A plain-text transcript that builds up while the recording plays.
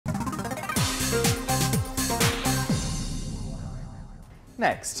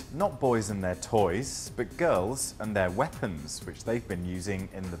Next, not boys and their toys, but girls and their weapons, which they've been using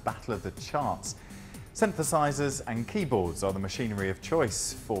in the battle of the charts. Synthesizers and keyboards are the machinery of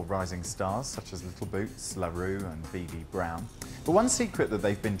choice for rising stars such as Little Boots, La Rue and B.B. Brown. But one secret that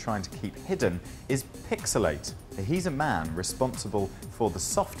they've been trying to keep hidden is Pixelate. He's a man responsible for the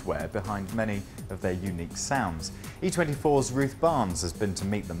software behind many of their unique sounds. e24's Ruth Barnes has been to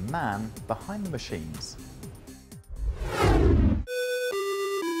meet the man behind the machines.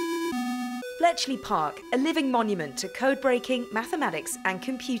 Bletchley Park, a living monument to code-breaking, mathematics and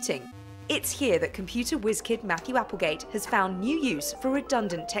computing. It's here that computer whiz kid Matthew Applegate has found new use for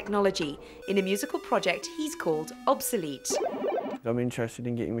redundant technology in a musical project he's called Obsolete. I'm interested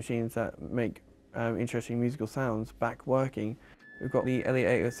in getting machines that make interesting musical sounds back working. We've got the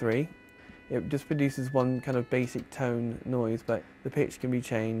e24. It just produces one kind of basic tone noise, but the pitch can be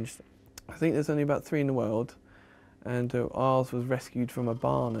changed. I think there's only about 3 in the world, and ours was rescued from a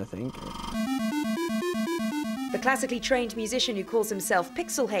barn, I think. The classically trained musician who calls himself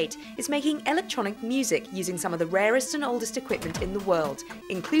Pixelate is making electronic music using some of the rarest and oldest equipment in the world,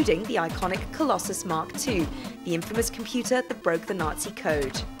 including the iconic Colossus Mark II, the infamous computer that broke the Nazi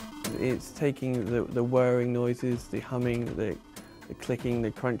code. It's taking the whirring noises, the humming, the clicking,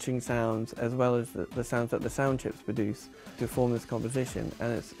 the crunching sounds, as well as the sounds that the sound chips produce to form this composition,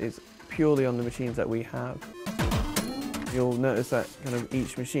 and it's purely on the machines that we have. You'll notice that kind of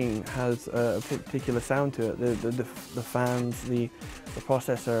each machine has a particular sound to it, the fans, the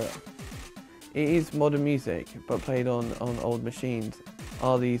processor. It is modern music, but played on old machines.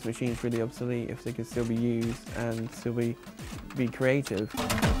 Are these machines really obsolete if they can still be used and still be creative?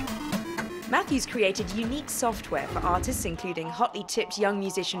 Matthew's created unique software for artists including hotly tipped young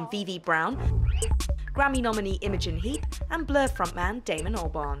musician B.B. Brown, Grammy nominee Imogen Heap and Blur frontman Damon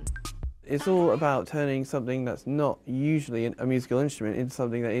Albarn. It's all about turning something that's not usually a musical instrument into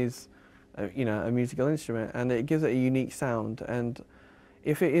something that is, a musical instrument, and it gives it a unique sound. And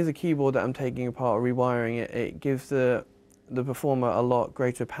if it is a keyboard that I'm taking apart or rewiring it, it gives the performer a lot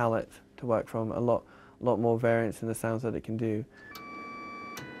greater palette to work from, a lot more variance in the sounds that it can do.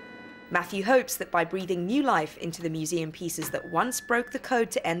 Matthew hopes that by breathing new life into the museum pieces that once broke the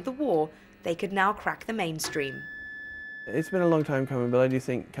code to end the war, they could now crack the mainstream. It's been a long time coming, but I do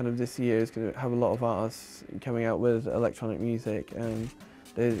think kind of this year is going to have a lot of artists coming out with electronic music, and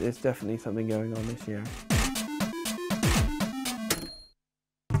there's definitely something going on this year.